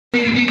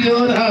Be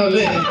doing all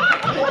that.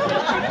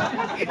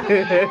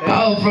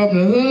 I was from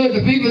the hood.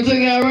 The people took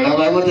out running. I'm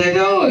like, what they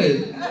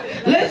doing?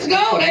 Let's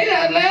go. They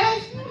not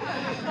left.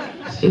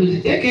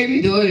 They can't be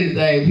doing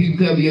anything.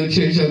 People come to your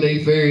church on their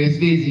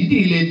first visit. You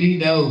need to let me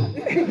know.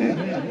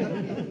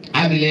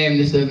 I be laughing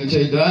this stuff in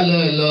church, though. I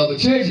love the Lord, but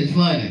church is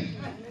funny.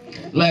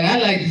 Like, I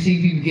like to see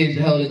people get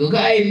the Holy Ghost.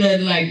 I ain't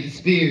nothing like the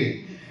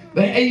Spirit.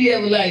 But have you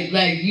ever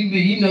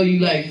you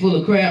like full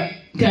of crap,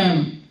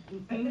 kind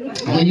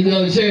of, when you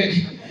go to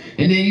church,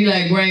 and then you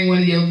like bring one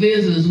of your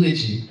visitors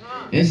with you.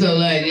 And so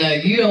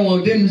like you don't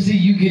want them to see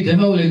you get the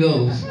Holy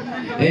Ghost.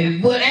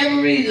 And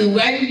whatever reason,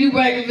 right when you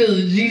bring a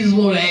visitor, Jesus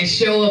want to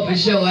show up and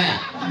show out.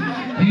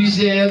 You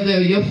stand up there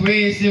with your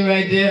friend sitting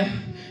right there,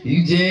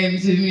 you jam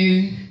to the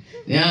music,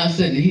 then all of a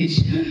sudden it hits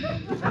you.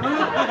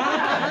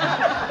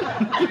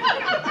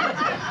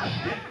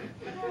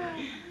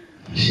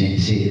 She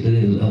ain't see it,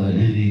 little Lord,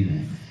 that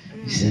even.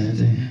 You see what I'm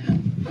saying?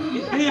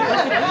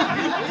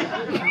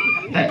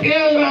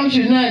 Girl, don't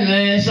you nothing,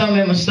 man. Something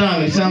in my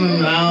stomach,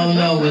 something I don't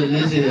know what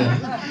this is.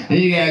 Then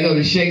you gotta go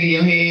to shaking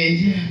your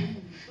head,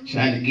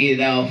 trying to get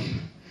it off.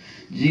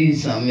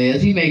 Jesus, something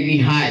else. He make me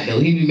hot though.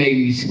 He be making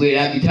me sweat.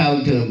 I be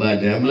talking to him about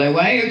that. I'm like,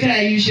 why every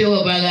time you show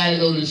up, I gotta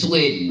go to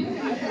sweating?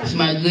 It's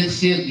my good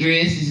silk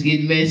dress. It's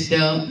getting messed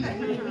up.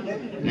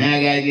 Now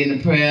I gotta get in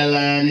the prayer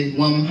line. This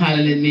woman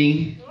hollering at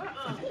me.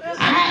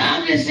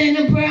 I'm just saying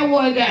the prayer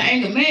warrior got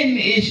anger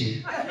management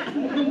issues.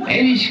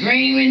 They be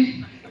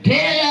screaming,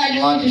 tell God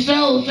you want your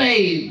soul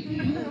saved.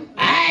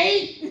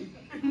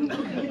 You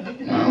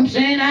know what I'm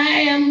saying? I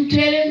am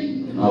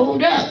telling,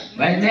 hold up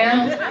right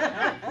now.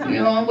 You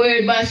know, I'm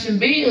worried about some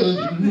bills.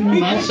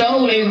 My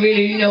soul ain't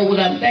really, what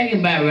I'm thinking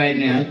about right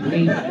now.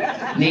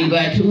 Need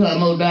about $200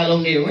 more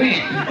on their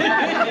rent.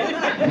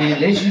 Man,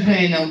 unless you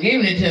planning on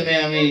giving it to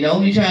me,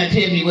 don't be trying to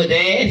tell me what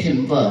they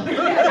asking for.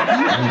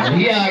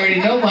 He already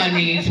know my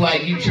needs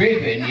while you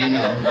tripping, I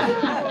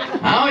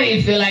don't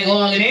even feel like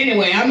arguing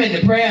anyway. I'm in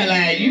the prayer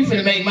line. You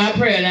finna make my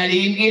prayer not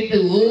even get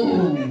through.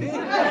 Ooh. I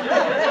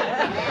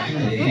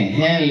can't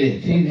handle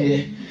it.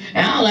 People.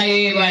 I don't like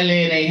everybody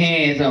laying their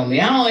hands on me.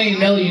 I don't even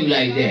know you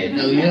like that,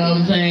 though. You know what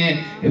I'm saying?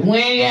 If we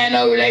ain't got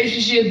no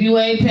relationship, you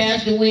ain't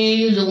Pastor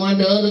Williams or one of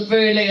the other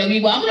third leg of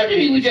me walking up to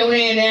me with your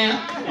hand down.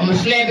 I'm gonna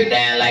slap it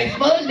down like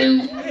Spud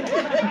do.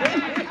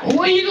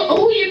 Who you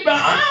praying for?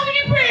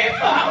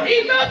 I don't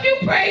even know if you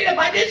prayed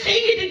about this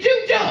thing at the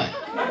juke joint.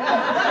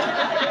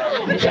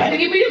 You trying to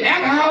give me them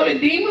alcoholic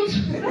demons?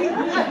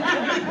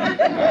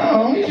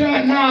 No, you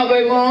trying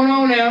baby,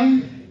 on now.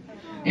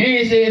 You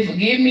ain't said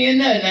forgive me or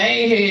nothing. I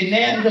ain't heard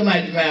nothing come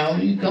out your mouth.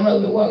 You come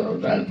over and walk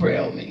over trying to pray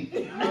on me.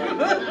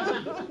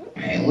 I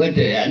ain't with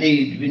that. I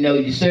need to know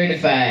you're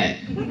certified.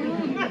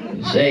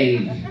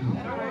 Saved.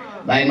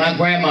 Like my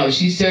grandma,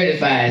 she's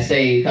certified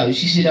saved because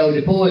she sit on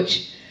the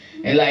porch.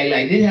 And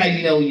like this is how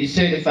you know when you're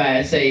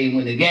certified saved.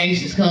 When the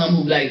gangsters come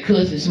who like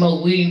cuss and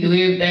smoke weed and do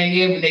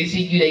everything else, when they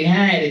see you, they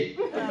hide it.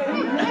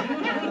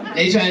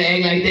 They try to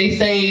act like they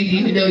saved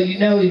even though you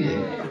know it.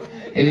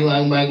 Every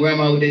walk my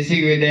grandma with their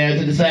cigarette down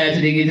to the side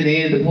till they get to the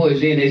end of the porch,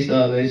 then they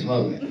start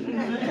smoking.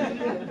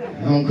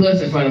 I don't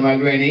cuss in front of my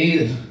granny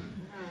either.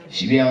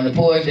 She be on the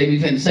porch, they be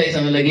finna say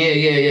something like,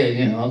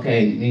 yeah.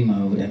 Okay, leave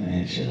my over there,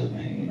 man. Shut up,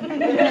 man.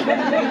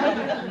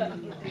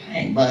 I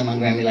ain't bugging my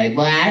grandma like,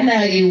 boy, I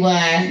know you, boy.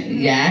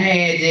 Yeah, I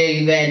had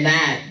you better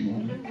not.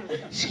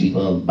 She keep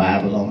her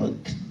Bible on her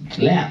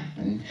lap.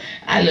 And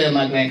I love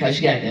my granny because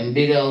she got them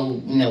big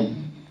old,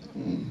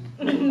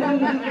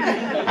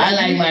 I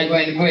like my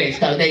granny breasts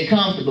because they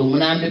comfortable.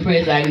 When I'm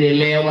depressed, I can just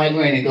lay on my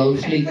granny and go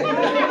to sleep.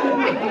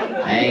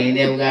 I ain't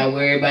never got to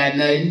worry about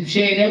nothing. She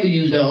ain't never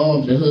used her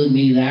arms to hug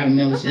me. I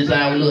remember since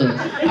I was little.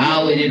 I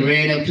always just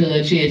ran up to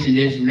her chest and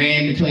just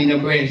ran between her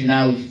breasts and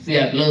I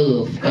felt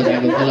love because I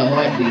could feel her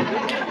heartbeat.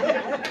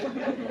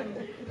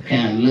 The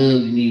kind of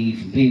love you need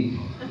from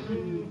people.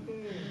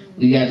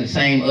 We got the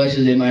same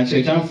ushers in my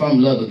church. I'm from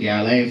Lubbock,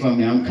 y'all. I ain't from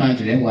here. I'm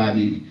country. That's why I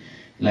be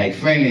like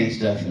friendly and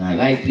stuff, and I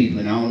like people,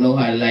 and I don't know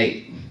how to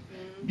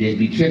just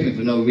be tripping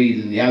for no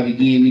reason. Y'all be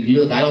giving me the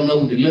look. I don't know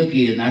what the look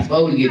is, and I'm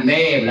supposed to get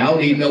mad, but I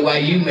don't even know why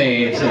you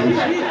mad, so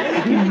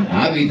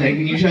I be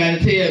thinking you trying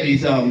to tell me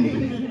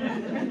something.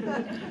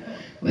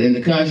 But in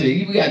the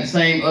country, we got the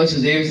same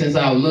ushers ever since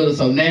I was little,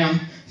 so now,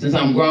 since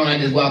I'm grown, I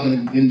just walk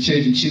in the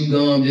church and chew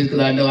gum just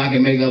because I know I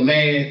can make her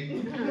mad.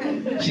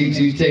 She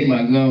take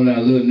my gum when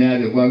I look now,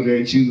 just walk there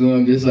and chew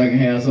gum just so I can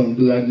have something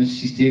to do.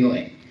 She still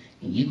going,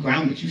 you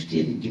grown, but you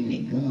still didn't give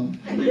me that gum.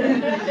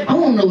 I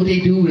want to know what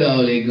they do with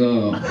all that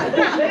gum.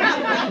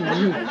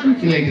 We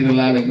collected a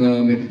lot of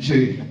gum at the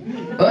church.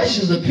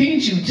 Ushers will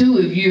pinch you too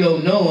if you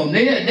don't know them.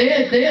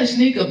 They'll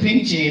sneak a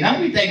pinch in. I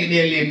be thinking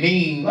they're a little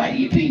mean. Why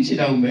you pinching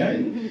on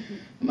me?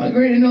 My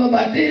granny know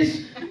about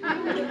this.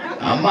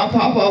 I'm my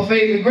papa's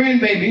favorite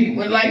grandbaby. He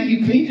wouldn't like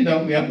you pinching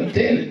on me. I'm gonna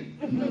tell it.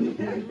 I'm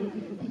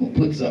gonna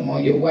put something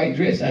on your white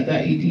dress after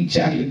I eat these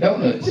chocolate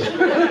donuts.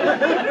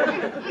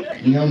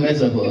 You don't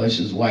mess up her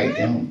usher's white.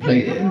 They don't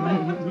play that. I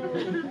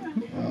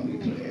don't be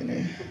playing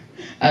that.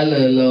 I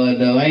love the Lord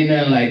though. Ain't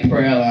nothing like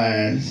prayer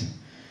lines.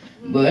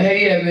 But have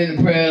you ever been in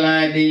the prayer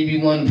line, then you be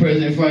wanting the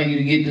person in front of you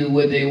to get to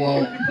what they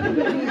want?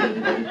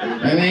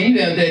 I mean, you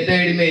got that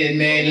 30 minutes,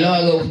 man.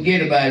 Lord, go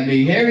forget about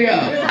me. Hurry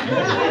up.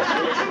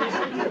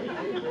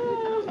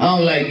 I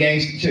don't like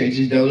gangster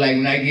churches, though. Like,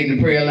 when I get in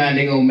the prayer line,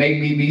 they gonna make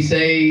me be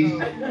saved.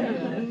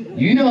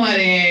 You know how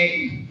they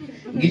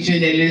act. Get you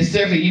in that little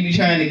circle, you be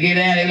trying to get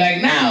out. They're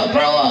like, no,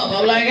 throw up.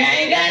 I'm like, I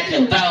ain't got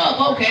to. Throw up.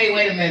 Okay,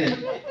 wait a minute.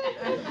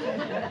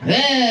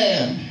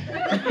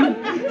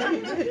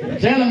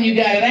 Tell them you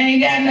got it. I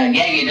ain't got nothing.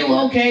 Yeah, you do.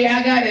 Okay,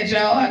 I got it,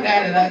 y'all. I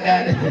got it.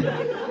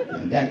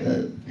 I got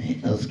the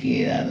hell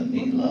scared out of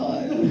me,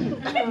 Lord.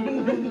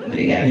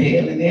 They got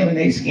hell in them and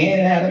they scared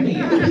it out of me.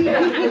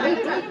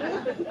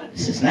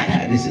 This is not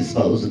how this is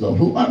supposed to go.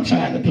 Who I'm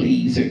trying to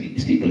please are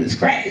these people is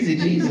crazy,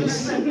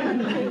 Jesus.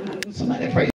 Somebody pray.